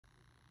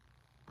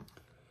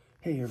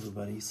Hey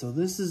everybody, so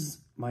this is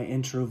my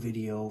intro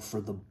video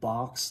for the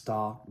box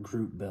stock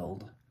group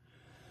build.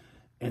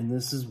 And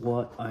this is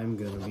what I'm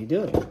going to be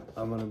doing.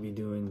 I'm going to be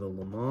doing the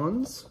Le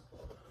Mans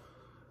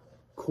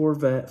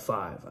Corvette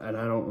 5. And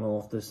I don't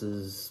know if this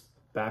is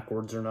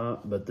backwards or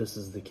not, but this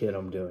is the kit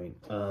I'm doing.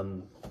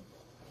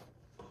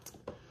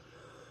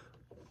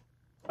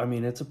 I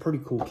mean, it's a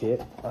pretty cool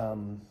kit.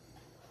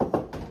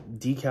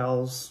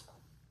 Decals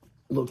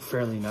look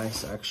fairly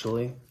nice,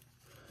 actually.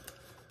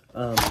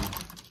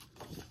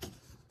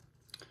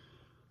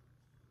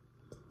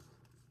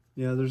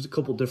 Yeah, there's a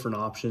couple different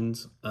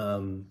options.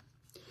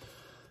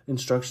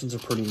 Instructions are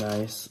pretty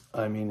nice.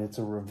 I mean, it's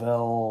a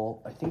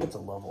Revell, I think it's a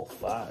level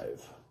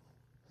 5.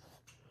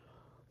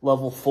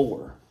 Level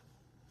 4.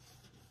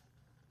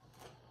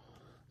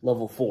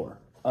 Level 4.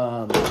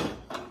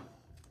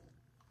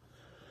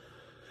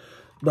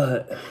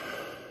 But,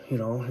 you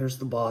know, here's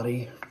the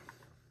body.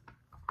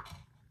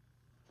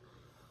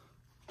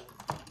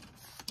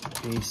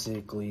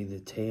 Basically, the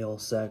tail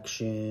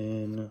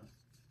section.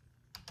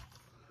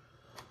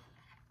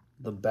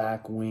 The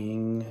back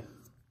wing,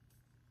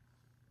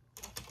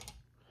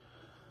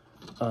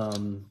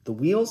 the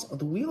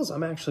wheels,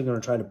 I'm actually going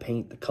to try to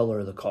paint the color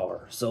of the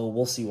car, so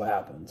we'll see what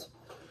happens.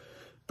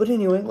 But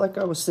anyway, like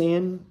I was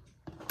saying,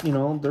 you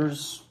know,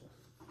 there's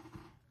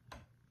a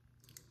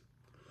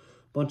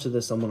bunch of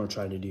this I'm going to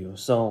try to do.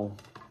 So,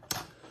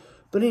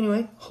 but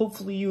anyway,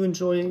 hopefully you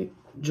enjoy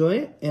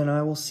it, and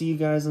I will see you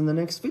guys in the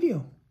next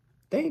video.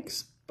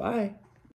 Thanks. Bye.